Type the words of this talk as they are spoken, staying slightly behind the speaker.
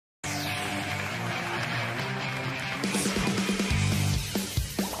Hello,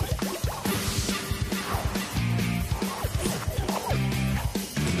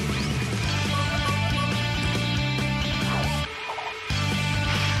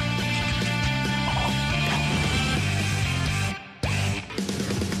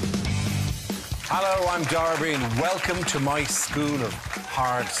 I'm Dara O'Briain. Welcome to my school of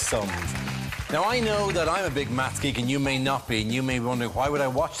hard sums. Now, I know that I'm a big maths geek and you may not be, and you may be wondering, why would I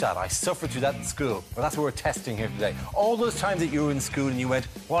watch that? I suffered through that in school. Well, that's what we're testing here today. All those times that you were in school and you went,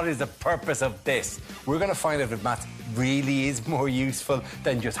 what is the purpose of this? We're going to find out if maths really is more useful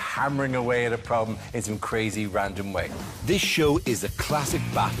than just hammering away at a problem in some crazy random way. This show is a classic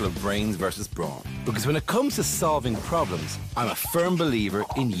battle of brains versus brawn, because when it comes to solving problems, I'm a firm believer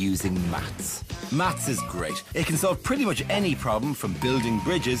in using maths. Maths is great. It can solve pretty much any problem, from building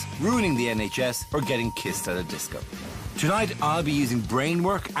bridges, ruining the NHS, or getting kissed at a disco. Tonight, I'll be using brain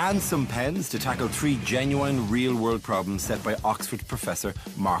work and some pens to tackle 3 genuine real-world problems set by Oxford professor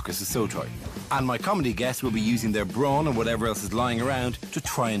Marcus Sotoy. And my comedy guests will be using their brawn and whatever else is lying around to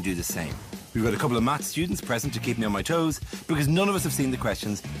try and do the same. We've got a couple of maths students present to keep me on my toes, because none of us have seen the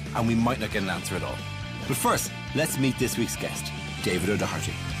questions and we might not get an answer at all. But first, let's meet this week's guest, David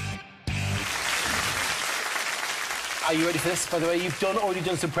O'Doherty. Are you ready for this, by the way? You've already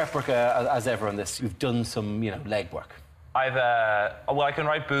done some prep work as ever on this. You've done some, leg work. I've, well, I can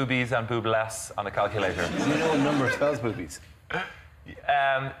write boobies and boobless on a calculator. Do you know what number spells boobies?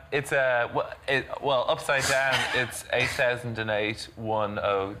 It's well, upside down, it's 8008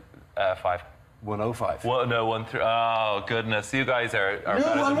 105. 105. Well, no, 13. Oh, goodness. You guys are better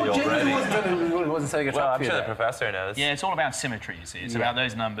than me already. Wasn't saying it. Well, I'm sure the professor knows. Yeah, it's all about symmetry, you see. It's about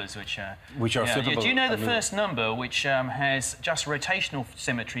those numbers which are flippable. Do you know the first number which has just rotational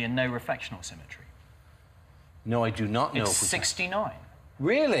symmetry and no reflectional symmetry? No, I do not know. It's 69.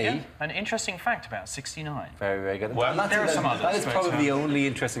 Really? Yeah. An interesting fact about 69. Very, very good. Well, there are some others. That is probably the only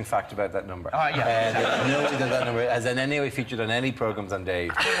interesting fact about that number. Yeah. No way that number has in any way featured on any programmes on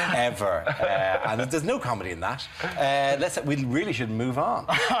Dave, ever. And there's no comedy in that. We really should move on.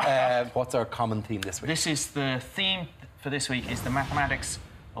 What's our common theme this week? This is the theme for this week is the mathematics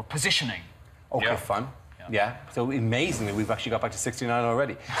of positioning. Okay, Yeah. fun. Yeah. So amazingly, we've actually got back to 69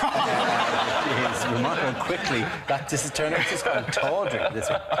 already. It's remarkable how quickly this has turned out. It's just gone tawdry this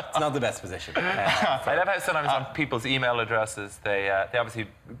week. It's not the best position. I love how sometimes on people's email addresses, they obviously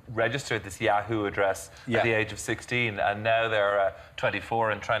registered this Yahoo address at the age of 16, and now they're 24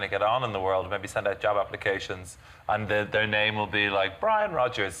 and trying to get on in the world, maybe send out job applications, and their name will be like Brian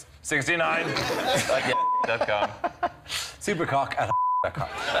Rogers, 69, .com. Supercock@.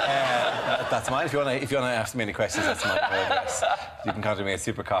 That's mine. If you want to ask me any questions, that's my address. You can contact me at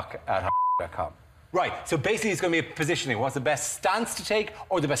supercock@. Right, so basically it's going to be a positioning. What's the best stance to take,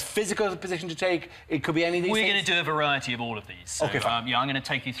 or the best physical position to take? It could be any of these We're things. going to do a variety of all of these. So, okay, fine. I'm going to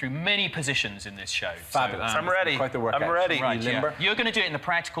take you through many positions in this show. Fabulous. So, I'm ready. Quite the workout. I'm ready. Right, limber? You're going to do it in the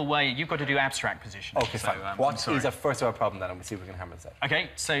practical way. You've got to do abstract positions. Okay, fine. What is our first of our problem then? And we'll see if we can hammer this out.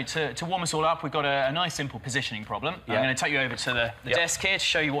 Okay, so to warm us all up, we've got a nice simple positioning problem. I'm going to take you over to the desk here to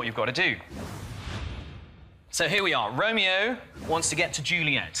show you what you've got to do. So here we are. Romeo wants to get to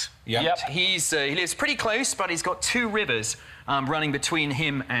Juliet. Yep. He lives pretty close, but he's got 2 rivers running between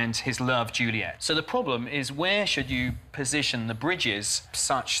him and his love, Juliet. So the problem is, where should you position the bridges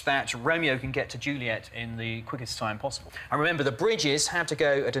such that Romeo can get to Juliet in the quickest time possible? And remember, the bridges have to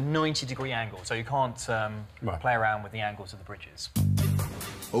go at a 90-degree angle, so you can't play around with the angles of the bridges.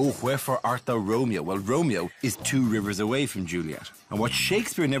 Oh, wherefore art thou, Romeo? Well, Romeo is 2 rivers away from Juliet. And what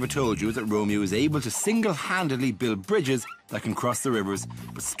Shakespeare never told you is that Romeo is able to single-handedly build bridges that can cross the rivers,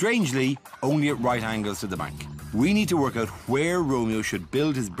 but strangely, only at right angles to the bank. We need to work out where Romeo should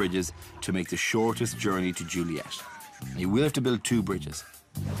build his bridges to make the shortest journey to Juliet. He will have to build 2 bridges.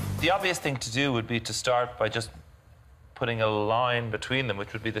 The obvious thing to do would be to start by just putting a line between them,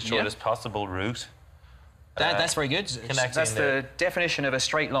 which would be the shortest possible route. That's very good. That's the definition of a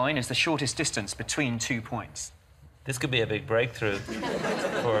straight line, is the shortest distance between 2 points. This could be a big breakthrough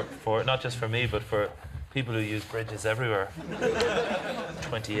for not just for me, but for people who use bridges everywhere.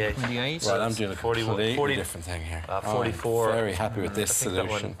 28. 28. Right, I'm doing a 40 different thing here. 44. I'm very happy with this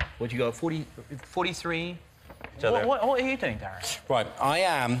solution. What you got? 43. What are you doing, Darren? Right, I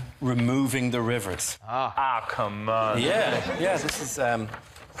am removing the rivers. Ah, come on. Yeah, this is...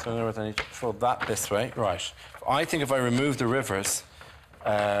 So in other words, I need to fold that this way. Right. I think if I remove the rivers...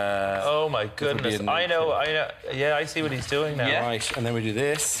 oh, my goodness. I know. Yeah, I see what he's doing now. Yeah. Right, and then we do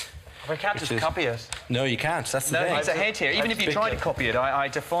this. I can't just copy it. No, you can't. That's the thing. There's a head here. Even if you try to copy it, I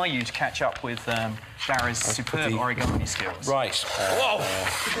defy you to catch up with Dara's superb origami skills. Right. Whoa!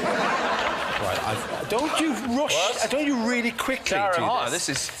 right. Don't you rush. Don't you really quickly do this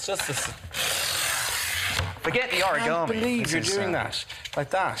is... It's just this. Forget the origami. I can't believe you're doing that. Like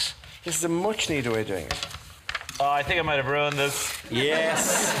that. This is a much neater way of doing it. Oh, I think I might have ruined this.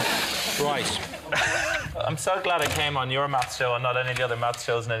 Yes. Right. I'm so glad I came on your maths show and not any of the other maths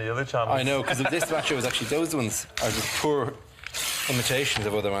shows on any other channels. I know, because this maths show is actually... Those ones are just poor imitations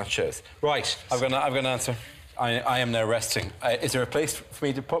of other maths shows. Right. I've got an answer. I am now resting. Is there a place for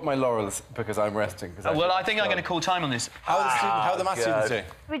me to put my laurels because I'm resting? Well, I think I'm going to call time on this. How are the maths students doing?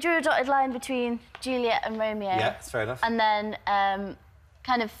 We drew a dotted line between Juliet and Romeo. Yeah, that's fair enough. And then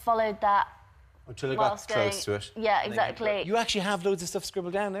kind of followed that until it got close to it. Yeah, exactly. You actually have loads of stuff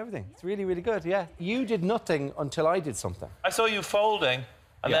scribbled down and everything. It's really, really good, yeah. You did nothing until I did something. I saw you folding,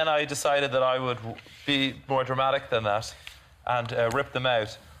 and then I decided that I would be more dramatic than that and rip them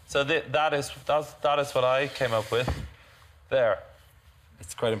out. So that is what I came up with. There.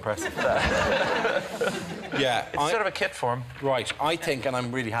 It's quite impressive. Yeah. It's sort of a kit form. Right. I think, and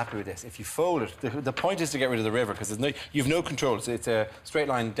I'm really happy with this, if you fold it, the point is to get rid of the river because you've no control. It's a straight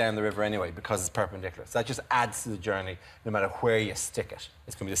line down the river anyway because it's perpendicular. So that just adds to the journey no matter where you stick it.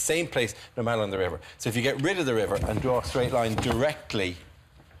 It's going to be the same place no matter on the river. So if you get rid of the river and draw a straight line directly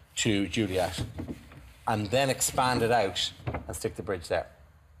to Juliet and then expand it out and stick the bridge there.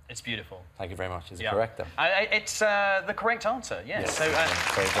 It's beautiful. Thank you very much. Is it correct, though? It's the correct answer, yes. So,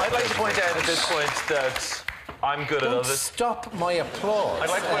 I'd like to point out at this point that I'm good at others. Stop my applause. I'd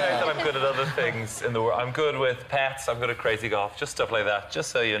like to point out that I'm good at other things in the world. I'm good with pets, I'm good at crazy golf, just stuff like that,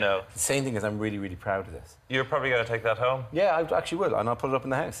 just so you know. The same thing is I'm really, really proud of this. You're probably going to take that home? Yeah, I actually will, and I'll put it up in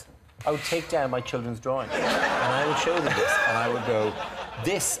the house. I would take down my children's drawings, and I would show them this, and I would go,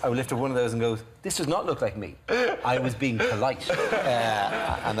 I would lift up one of those and go, this does not look like me. I was being polite.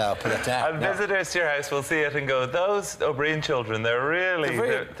 And I'll put it down. And visitors to your house will see it and go, those O'Briain children, they're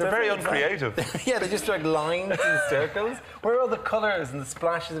very uncreative. Yeah, they just drag lines and circles. Where are all the colours and the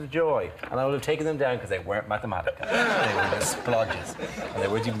splashes of joy? And I would have taken them down because they weren't mathematical. They were just splodges. And they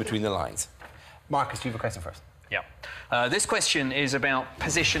weren't even between the lines. Marcus, do you have a question first? Yeah. This question is about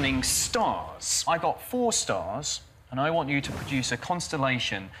positioning stars. I got 4 stars, and I want you to produce a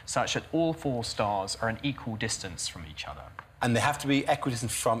constellation such that all 4 stars are an equal distance from each other. And they have to be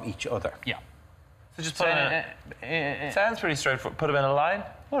equidistant from each other? Yeah. So just put it sounds pretty straightforward. Put them in a line?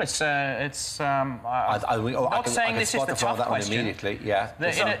 Well, I'm not saying this is the tough question. Immediately, yeah.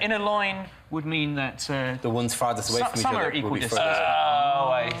 In a line would mean that... the ones farthest away from each other are equal distance. Oh,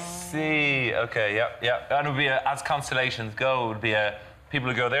 I see. OK, yeah. And it would be as constellations go, it would be people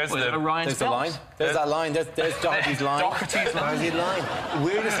would go, there's the line. There's that line. There's Doherty's line. Doherty's line.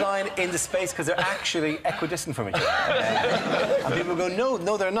 Weirdest line in the space because they're actually equidistant from each other. And people go,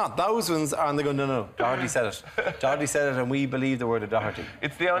 no, they're not. Those ones are, and they go, no. Doherty said it. Doherty said it, and we believe the word of Doherty.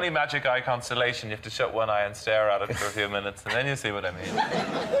 It's the only magic eye constellation. You have to shut one eye and stare at it for a few minutes, and then you see what I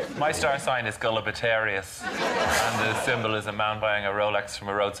mean. My star sign is Gullibitarius, and the symbol is a man buying a Rolex from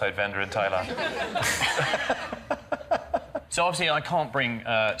a roadside vendor in Thailand. So obviously I can't bring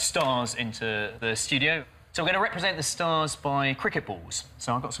stars into the studio. So we're going to represent the stars by cricket balls.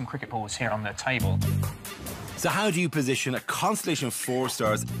 So I've got some cricket balls here on the table. So how do you position a constellation of 4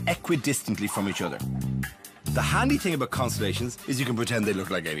 stars equidistantly from each other? The handy thing about constellations is you can pretend they look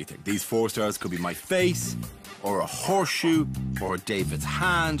like anything. These 4 stars could be my face, or a horseshoe, or David's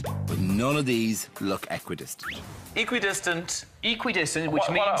hand, but none of these look equidistant. Equidistant, which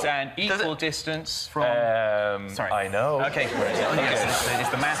means an equal distance from... Sorry. I know. OK, great. Yes, it's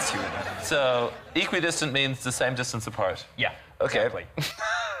the maths you remember. So, equidistant means the same distance apart? Yeah, OK. exactly.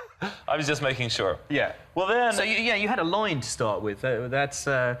 I was just making sure. Yeah. Well, then... So, you had a line to start with.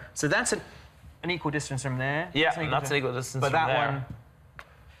 So that's an equal distance from there. Yeah, that's an equal distance from there. But that one...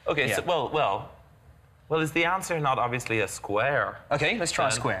 OK, yeah. So, well, is the answer not obviously a square? OK, let's try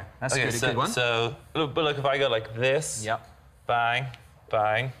a square. That's a good one. So, but look, if I go like this, bang,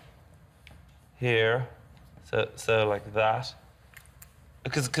 bang, here, so like that,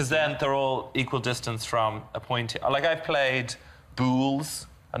 because then they're all equal distance from a point. Like I've played boules,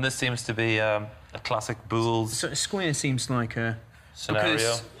 and this seems to be a classic boules. So a square seems like a scenario.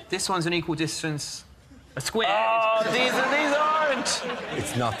 Because this one's an equal distance. A square. Oh, these aren't.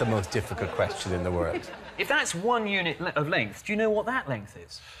 It's not the most difficult question in the world. If that's 1 unit of length, do you know what that length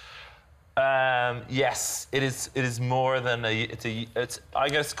is? Yes, it is more than I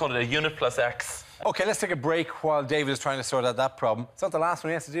guess call it a unit plus x. OK, let's take a break while David is trying to sort out that problem. It's not the last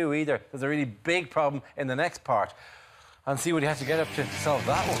one he has to do either. There's a really big problem in the next part. And see what he has to get up to solve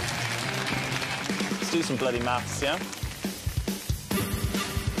that one. Let's do some bloody maths, yeah?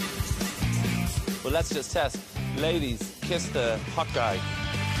 Well, let's just test. Ladies, kiss the hot guy.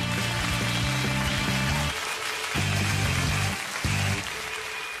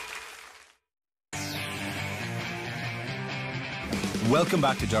 Welcome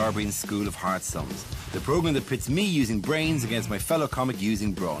back to Dara O'Briain's School of Hard Sums, the programme that pits me using brains against my fellow comic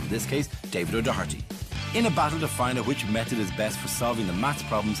using brawn, in this case, David O'Doherty, in a battle to find out which method is best for solving the maths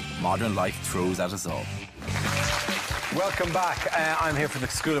problems modern life throws at us all. Welcome back. I'm here for the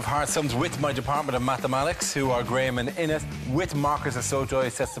School of Hard Sums with my Department of Mathematics, who are Graham and Innes, with Marcus Asoto, who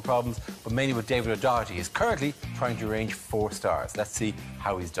sets the problems, but mainly with David O'Doherty. He's currently trying to arrange 4 stars. Let's see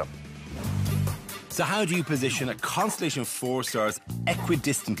how he's done. So how do you position a constellation of 4 stars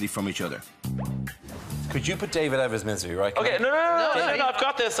equidistantly from each other? Could you put David out of his misery, right? Okay, no, I've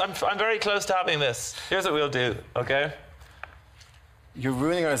got this. I'm very close to having this. Here's what we'll do, okay? You're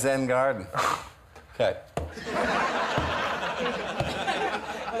ruining our Zen garden. Okay.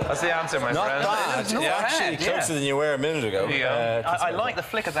 That's the answer, my Not friend. bad. Not You're bad, actually closer than you were a minute ago. There you go. I like the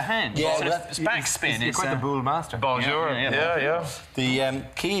flick of the hand. Yeah, Sort of that- backspin. You're quite the bull master. Bonjour. Yeah. The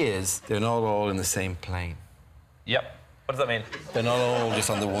key is they're not all in the same plane. Yep. What does that mean? They're not all just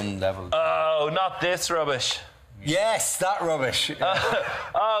on the one level. Oh, not this rubbish. Yes, that rubbish.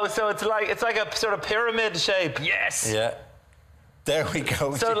 Oh, so it's like a sort of pyramid shape. Yes. Yeah. There we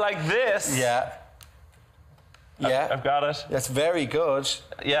go. So like this. Yeah. Yeah. I've got it. That's very good.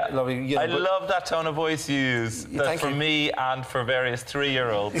 Yeah. Lovely. You know, I love that tone of voice you use. That's thank for you. me and for various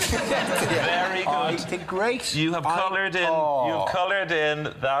 3-year-olds. Very good. I think great. You have coloured in. You've coloured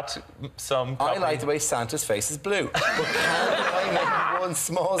in that some. I like the way Santa's face is blue. But can I make one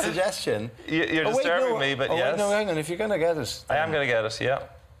small suggestion? You're wait, disturbing no. me, but oh, yes. Wait, no, hang on. If you're going to get it. I am going to get it. Yeah.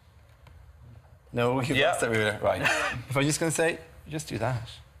 No, you've Yeah. lost everywhere. Right. If I'm just going to say, just do that.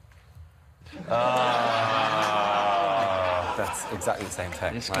 That's exactly the same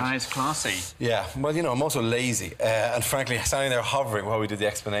thing. This right? guy's classy. Yeah, well, you know, I'm also lazy. And frankly, standing there hovering while we did the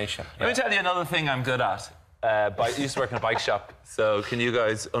explanation. Let me tell you another thing I'm good at. I used to work in a bike shop, so can you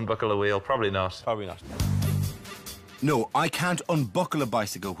guys unbuckle a wheel? Probably not. Probably not. No, I can't unbuckle a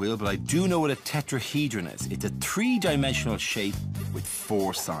bicycle wheel, but I do know what a tetrahedron is. It's a 3-dimensional shape with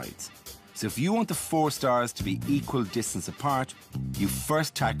 4 sides. So if you want the 4 stars to be equal distance apart, you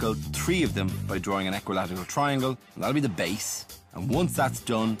first tackle 3 of them by drawing an equilateral triangle, and that'll be the base. And once that's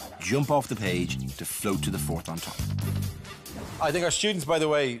done, jump off the page to float to the 4th on top. I think our students, by the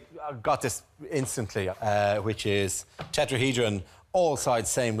way, got this instantly, which is tetrahedron, all sides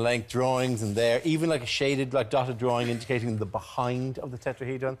same length, drawings in there, even like a shaded, like dotted drawing indicating the behind of the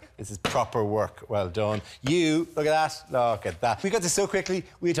tetrahedron. This is proper work. Well done. You, look at that, look at that. We got this so quickly,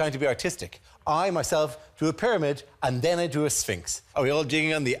 we had time to be artistic. I, myself, drew a pyramid, and then I drew a sphinx. Are we all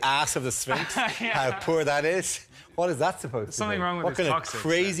digging on the ass of the sphinx? How poor that is? What is that supposed to be? Something wrong with what his kind coccyx, of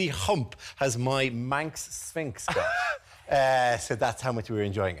crazy hump has my Manx sphinx got? So that's how much we were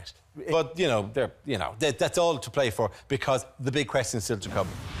enjoying it. But, that's all to play for because the big question is still to come.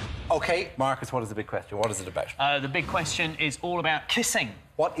 OK, Marcus, what is the big question? What is it about? The big question is all about kissing.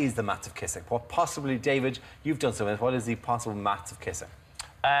 What is the maths of kissing? What possibly, David, you've done something. What is the possible maths of kissing?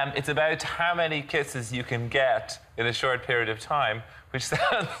 It's about how many kisses you can get in a short period of time, which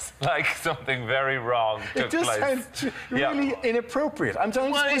sounds like something very wrong took place. It does sound really inappropriate. Well,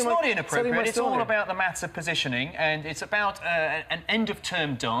 it's not inappropriate. It's all story. about the maths of positioning, and it's about an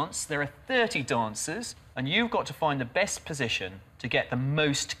end-of-term dance. There are 30 dancers, and you've got to find the best position to get the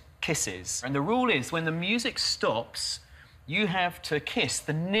most kisses. And the rule is, when the music stops, you have to kiss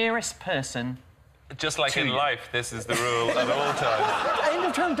the nearest person. Just like in life, this is the rule at all times. What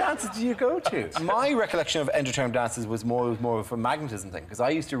end-of-term dances do you go to? My recollection of end-of-term dances was more of a magnetism thing, because I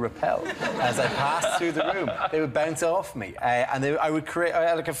used to repel as I passed through the room. They would bounce off me, and I would create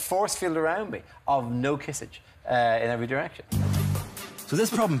like a force field around me of no kissage in every direction. So this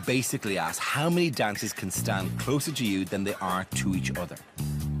problem basically asks how many dancers can stand closer to you than they are to each other.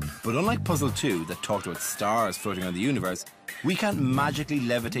 But unlike Puzzle 2, that talked about stars floating around the universe, we can't magically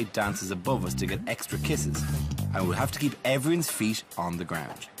levitate dancers above us to get extra kisses, and we'll have to keep everyone's feet on the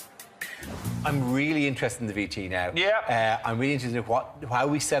ground. I'm really interested in the VT now. Yeah. I'm really interested in how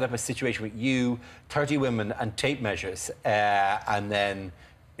we set up a situation with you, 30 women, and tape measures, and then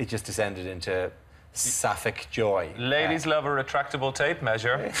it just descended into sapphic joy. Ladies love a retractable tape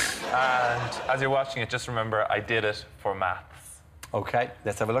measure, and as you're watching it, just remember I did it for maths. OK,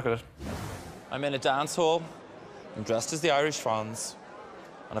 let's have a look at it. I'm in a dance hall. I'm dressed as the Irish Fonz,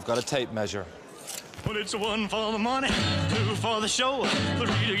 and I've got a tape measure. Well, it's 1 for the money, 2 for the show, 3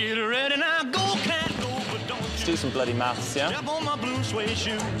 to get ready. Now go, cat, go, but don't Let's do some bloody maths, yeah? step on my blue suede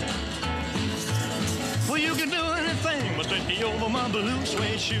shoe. Well, you can do anything but take me over my blue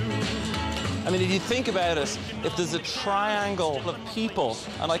suede shoe. I mean, if you think about it, if there's a triangle of people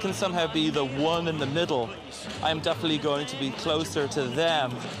and I can somehow be the one in the middle, I'm definitely going to be closer to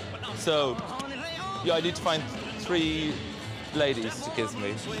them. So, yeah, I need to find 3 ladies to kiss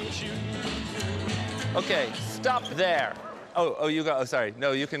me. Okay, stop there. Oh, you got. Oh, sorry.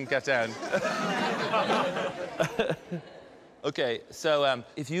 No, you can get down. Okay, so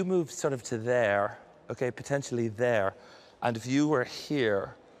if you move sort of to there, okay, potentially there, and if you were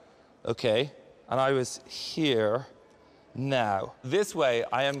here, okay, and I was here, now, this way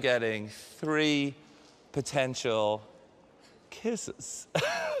I am getting 3 potential kisses,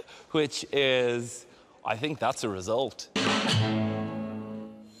 which is, I think that's a result.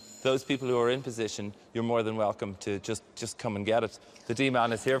 Those people who are in position, you're more than welcome to just come and get it. The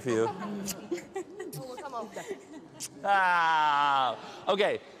D-man is here for you. Ah,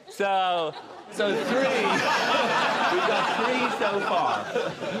 okay, so 3. We've got 3 so far.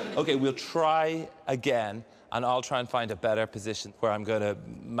 Okay, we'll try again, and I'll try and find a better position where I'm going to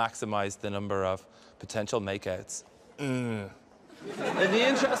maximize the number of potential makeouts. In the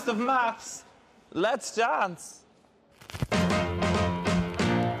interest of maths, let's dance.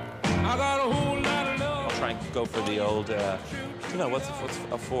 I'll try and go for the old, what's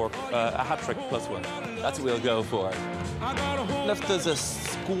a 4? A hat trick plus 1. That's what we'll go for. And if there's a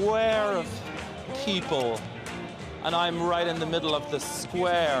square of people and I'm right in the middle of the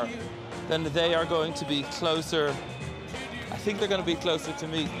square, then they are going to be closer. I think they're going to be closer to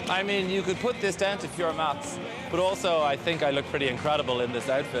me. I mean, you could put this down to pure maths, but also I think I look pretty incredible in this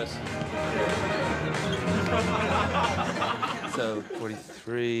outfit. So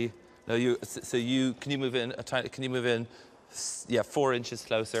 43. No, can you move in a tiny? Can you move in? Yeah, 4 inches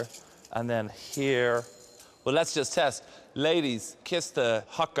closer, and then here. Well, let's just test. Ladies, kiss the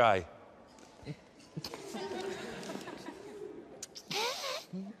hot guy.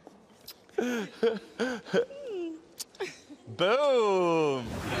 Boom!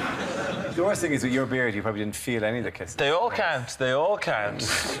 The worst thing is with your beard, you probably didn't feel any of the kisses. They all count. They all count.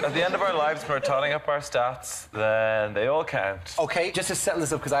 At the end of our lives, when we're totting up our stats, then they all count. Okay, just to settle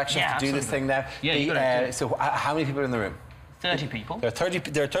this up, because I actually have to do this thing now. Yeah, you gotta do it. So, how many people are in the room? 30 people. There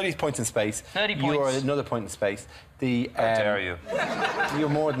are 30 points in space. 30 points. You are another point in space. How dare you? You're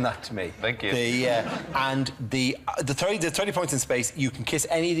more than that to me. Thank you. And the 30 points in space, you can kiss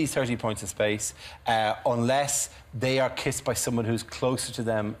any of these 30 points in space unless they are kissed by someone who's closer to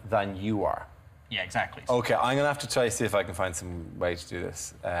them than you are. Yeah, exactly. OK, I'm going to have to try to see if I can find some way to do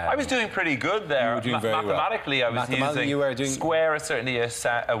this. I was doing pretty good there. You were doing very well. Mathematically, I was using... You were doing... Square is certainly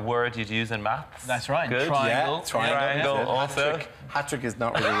a word you'd use in maths. That's right. Good. Triangle. Yeah, triangle also. Hat-trick is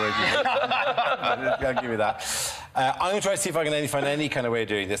not really a word you use. I'll give you that. I'm going to try to see if I can find any kind of way of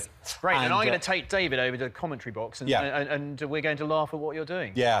doing this. Great, and I'm going to take David over to the commentary box and, Yeah. and we're going to laugh at what you're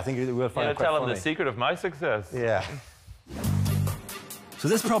doing. Yeah, I think we'll find it quite tell him funny. the secret of my success. Yeah. So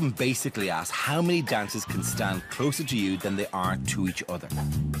this problem basically asks how many dancers can stand closer to you than they are to each other.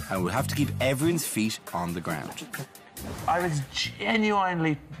 And we'll have to keep everyone's feet on the ground. I was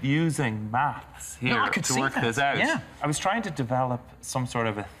genuinely using maths here to work this out. Yeah. I was trying to develop some sort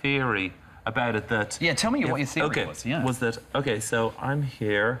of a theory about it that... Yeah, tell me what your theory was. Yeah. Was that, OK, so I'm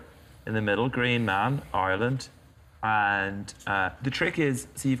here in the middle, green man, Ireland, and the trick is,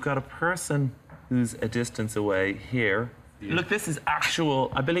 so you've got a person who's a distance away here. Yeah. Look, this is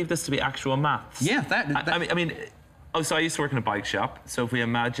actual... I believe this to be actual maths. Yeah, I mean... Oh, so I used to work in a bike shop. So if we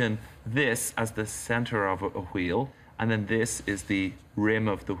imagine this as the centre of a wheel, and then this is the rim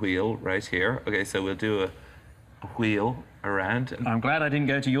of the wheel right here. OK, so we'll do a wheel around. I'm glad I didn't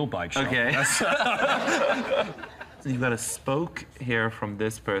go to your bike shop. OK. So you've got a spoke here from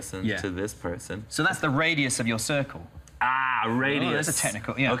this person to this person. So that's the radius of your circle. Ah, radius. Oh, that's a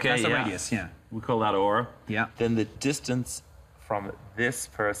technical... Yeah, OK, that's the radius, yeah. We call that or. Yeah. Then the distance from this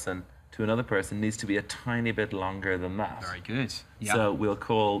person to another person needs to be a tiny bit longer than that. Very good. Yeah. So we'll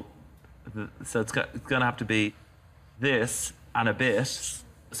call... So it's going to have to be this and a bit.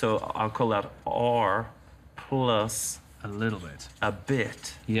 So I'll call that R plus... A little bit. A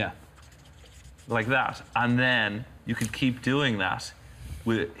bit. Yeah. Like that. And then you can keep doing that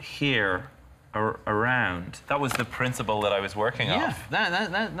with here around. That was the principle that I was working off.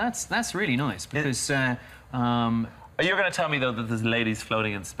 Yeah, that's really nice because... Are you going to tell me, though, that there's ladies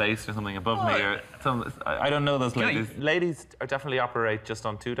floating in space or something above me? Or I don't know those ladies. Ladies definitely operate just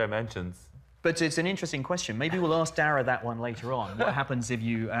on 2 dimensions. But it's an interesting question. Maybe we'll ask Dara that one later on. What happens if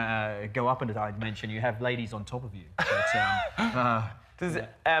you go up in a dimension, you have ladies on top of you? But,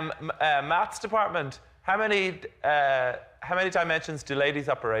 maths department, how many dimensions do ladies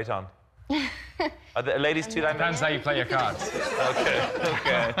operate on? Are the ladies 2 dimensions? Depends how you play your cards.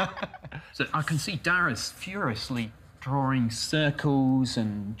 OK. So I can see Dara's furiously drawing circles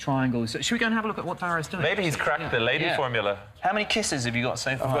and triangles. Should we go and have a look at what Dara's doing? Maybe he's cracked the lady formula. How many kisses have you got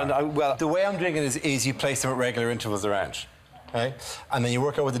so far? Well, the way I'm doing it is you place them at regular intervals around. Okay? And then you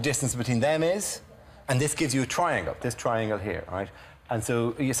work out what the distance between them is, and this gives you a triangle, this triangle here, right? And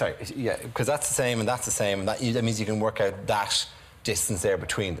so, because that's the same and that's the same, and that means you can work out that distance there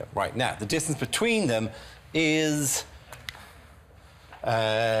between them. Right, now, the distance between them is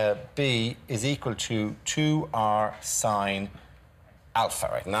B is equal to 2r sine alpha,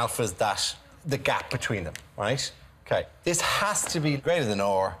 right? And alpha is the gap between them, right? Okay, this has to be greater than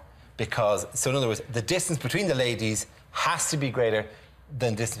r because, so in other words, the distance between the ladies has to be greater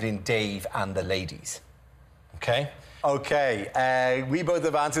than the distance between Dave and the ladies. Okay? Okay, we both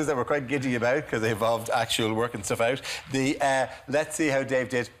have answers that we're quite giddy about because they involved actual working stuff out. Let's see how Dave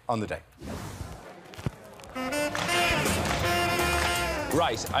did on the day.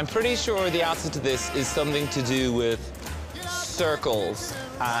 Right, I'm pretty sure the answer to this is something to do with circles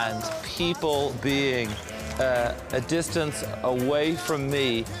and people being a distance away from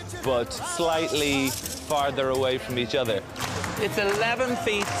me, but slightly farther away from each other. It's 11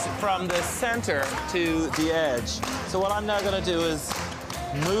 feet from the center to the edge. So what I'm now going to do is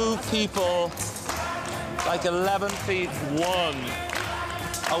move people like 11 feet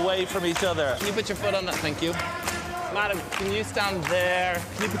away from each other. Can you put your foot on that? Thank you. Madam, can you stand there?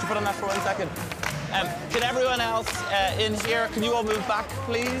 Can you put your foot on that for 1 second? Can everyone else in here, can you all move back,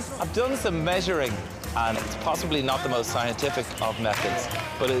 please? I've done some measuring, and it's possibly not the most scientific of methods,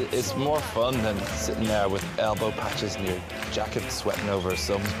 but it's more fun than sitting there with elbow patches and your jacket sweating over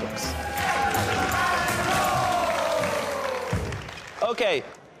Sums books. OK,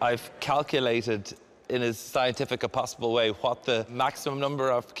 I've calculated in as scientific a possible way what the maximum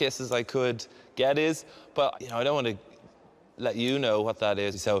number of kisses I could get is, but I don't want to let you know what that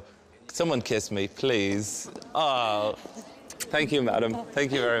is. So someone kiss me, please. Oh, thank you, madam.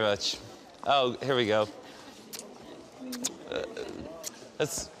 Thank you very much. Oh, here we go.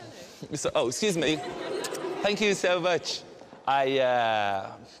 Oh, excuse me. Thank you so much.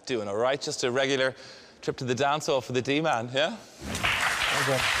 Doing all right, just a regular trip to the dance hall for the D-man, yeah?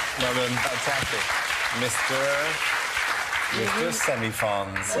 Okay. Well done. Fantastic. Mr.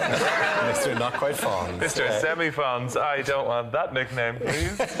 Semi-Fonz. Mr. Not Quite Fonz. Mr. Semi-Fonz, I don't want that nickname,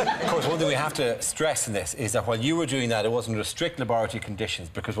 please. Of course, one thing we have to stress in this is that while you were doing that, it wasn't under strict laboratory conditions,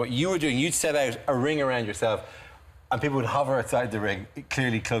 because what you were doing, you'd set out a ring around yourself, and people would hover outside the ring,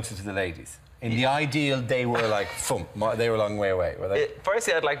 clearly closer to the ladies. In the ideal, they were like, they were a long way away, were they?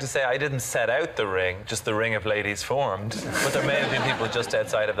 Firstly, I'd like to say I didn't set out the ring, just the ring of ladies formed. But there may have been people just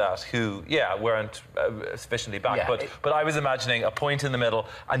outside of that who, weren't sufficiently back. Yeah, but I was imagining a point in the middle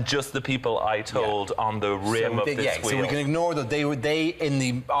and just the people I told on the rim of this wheel. So we can ignore that they in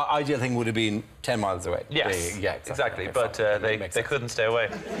the ideal thing would have been 10 miles away. Yes, exactly. Okay, but they couldn't stay away.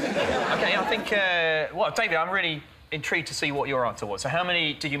 OK, I think, David, I'm really intrigued to see what your answer was. So how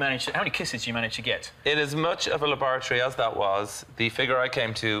many kisses did you manage to get? In as much of a laboratory as that was, the figure I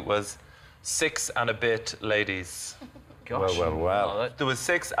came to was 6 and a bit ladies. Gosh. Well. There was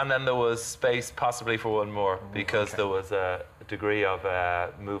 6, and then there was space possibly for one more, because there was a degree of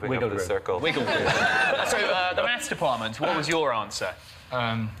moving of the circle. Wiggle room. So the maths department, what was your answer?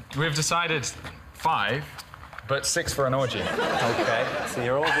 We've decided 5. But 6 for an orgy. OK, so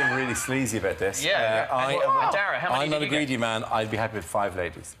you're all being really sleazy about this. Yeah. Dara, how many I'm not a did you greedy man. I'd be happy with 5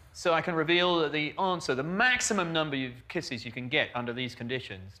 ladies. So I can reveal that the answer, the maximum number of kisses you can get under these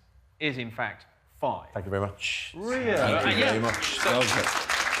conditions is, in fact, 5. Thank you very much. Really? Thank you very much.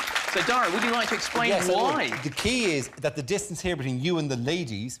 So, Dara, would you like to explain why? The key is that the distance here between you and the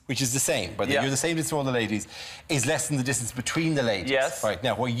ladies, which is the same, but you're the same distance from all the ladies, is less than the distance between the ladies. Yes. Right,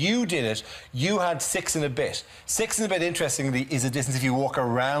 now, where you did it, you had 6 and a bit. 6 and a bit, interestingly, is the distance if you walk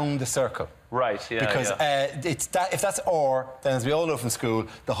around the circle. Right, yeah. Because if that's r, then as we all know from school,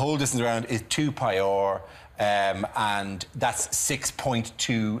 the whole distance around is 2 pi r, and that's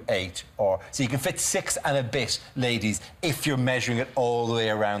 6.28 or. So you can fit 6 and a bit, ladies, if you're measuring it all the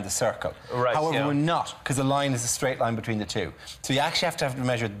way around the circle. Right, However, we're not, because the line is a straight line between the two. So you actually have to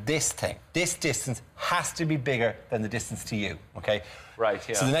measure this thing. This distance has to be bigger than the distance to you, OK? Right,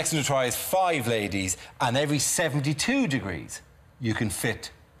 yeah. So the next one to try is 5 ladies, and every 72 degrees you can fit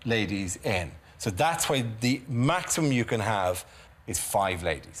ladies in. So that's why the maximum you can have is 5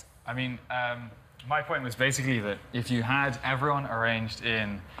 ladies. I mean, my point was basically that if you had everyone arranged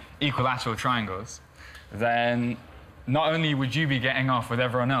in equilateral triangles, then not only would you be getting off with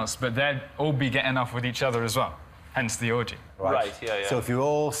everyone else, but they'd all be getting off with each other as well, hence the orgy. Right, yeah. So if you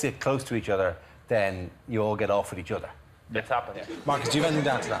all sit close to each other, then you all get off with each other. It's happened. Yeah. Marcus, do you have anything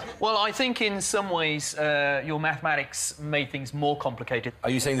to add to that? Well, I think in some ways your mathematics made things more complicated. Are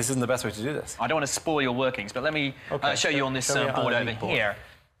you saying this isn't the best way to do this? I don't want to spoil your workings, but let me show you on this board over here.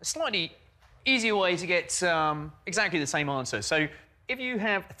 A slightly Easier way to get exactly the same answer. So if you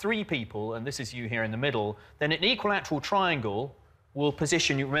have 3 people, and this is you here in the middle, then an equilateral triangle will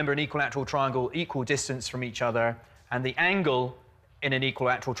position you. Remember, an equilateral triangle, equal distance from each other, and the angle in an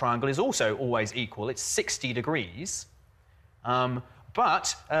equilateral triangle is also always equal. It's 60 degrees.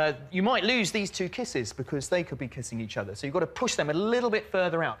 But you might lose these 2 kisses because they could be kissing each other. So you've got to push them a little bit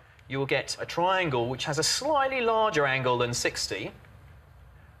further out. You will get a triangle which has a slightly larger angle than 60,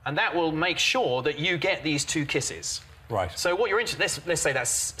 and that will make sure that you get these 2 kisses. Right. So what you're interested, let's say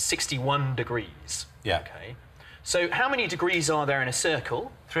that's 61 degrees. Yeah. Okay. So how many degrees are there in a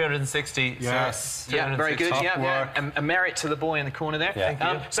circle? 360. Yes. Yeah, very good. Top Yeah, work. a merit to the boy in the corner there. Yeah.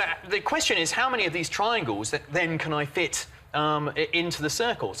 Thank you. So the question is, how many of these triangles that then can I fit into the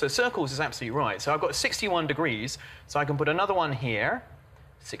circle? So circles is absolutely right. So I've got 61 degrees, so I can put another one here,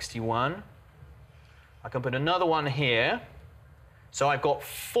 61. I can put another one here. So I've got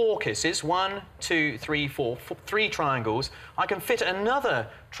 4 kisses, 1, 2, 3, 4, 3 triangles. I can fit another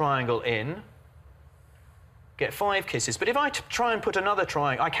triangle in, get 5 kisses. But if I try and put another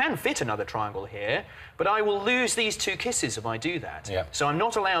triangle, I can fit another triangle here, but I will lose these 2 kisses if I do that. Yeah. So I'm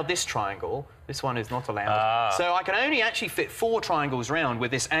not allowed this triangle. This one is not allowed. So I can only actually fit 4 triangles round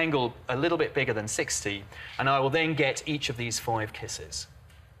with this angle a little bit bigger than 60, and I will then get each of these 5 kisses.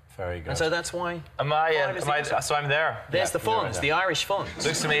 Very good. And so that's why... So I'm there. There's the fonds, the Irish fonds.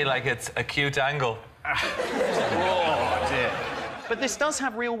 Looks to me like it's a cute angle. Oh, dear. But this does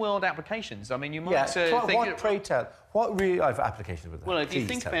have real-world applications. I mean, you might think... Pray tell, what real applications with that? Well, if you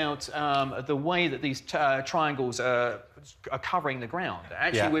think about the way that these triangles are covering the ground,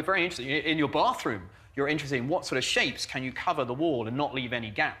 actually, we're very interested. In your bathroom, you're interested in what sort of shapes can you cover the wall and not leave any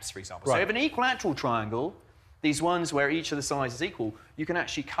gaps, for example. Right. So if an equilateral triangle, these ones where each of the sides is equal, you can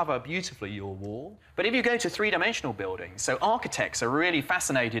actually cover beautifully your wall. But if you go to 3-dimensional buildings, so architects are really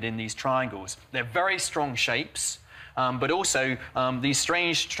fascinated in these triangles. They're very strong shapes, but also these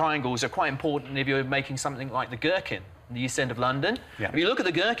strange triangles are quite important if you're making something like the Gherkin in the East End of London. Yeah. If you look at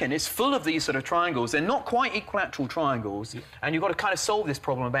the Gherkin, it's full of these sort of triangles. They're not quite equilateral triangles, and you've got to kind of solve this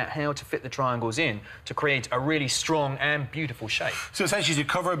problem about how to fit the triangles in to create a really strong and beautiful shape. So essentially, to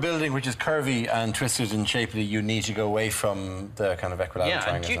cover a building which is curvy and twisted and shapely, you need to go away from the kind of equilateral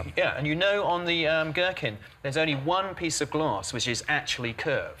triangles. And you know on the Gherkin, there's only one piece of glass which is actually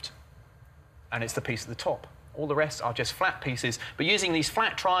curved, and it's the piece at the top. All the rest are just flat pieces. But using these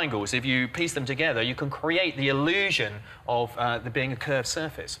flat triangles, if you piece them together, you can create the illusion of there being a curved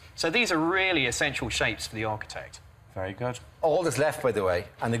surface. So these are really essential shapes for the architect. Very good. All that's left, by the way,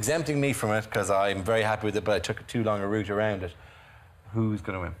 and exempting me from it, because I'm very happy with it, but I took too long a route around it, who's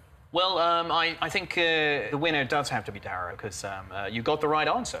going to win? Well, I think the winner does have to be Dara, because you got the right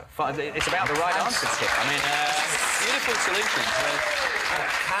answer. It's about the right answers here. I mean, beautiful solutions. I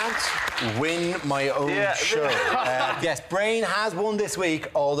can't win my own show. Yes, Brain has won this week,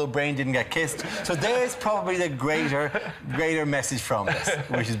 although Brain didn't get kissed. So there's probably the greater message from this,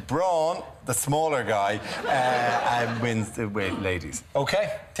 which is Braun, the smaller guy, wins the ladies.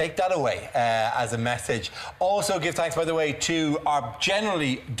 OK, take that away as a message. Also give thanks, by the way, to our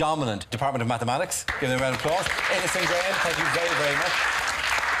generally dominant Department of Mathematics. Give them a round of applause. Innocent Graham, thank you very, very much.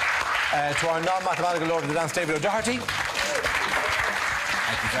 To our non-mathematical Lord of the Dance, David O'Doherty.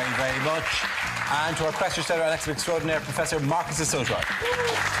 Thank you very, very much. And to our question setter and expert extraordinaire, Professor Marcus Sotoy.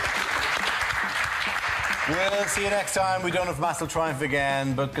 We'll see you next time. We don't know if Maths will triumph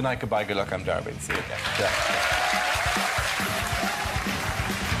again, but good night, goodbye, good luck. I'm Darby. See you again.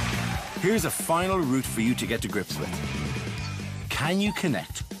 Here's a final route for you to get to grips with. Can you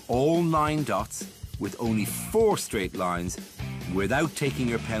connect all 9 dots with only 4 straight lines without taking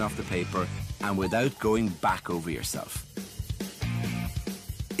your pen off the paper and without going back over yourself?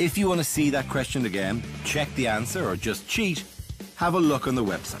 If you want to see that question again, check the answer, or just cheat, have a look on the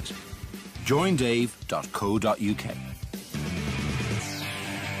website. joindave.co.uk.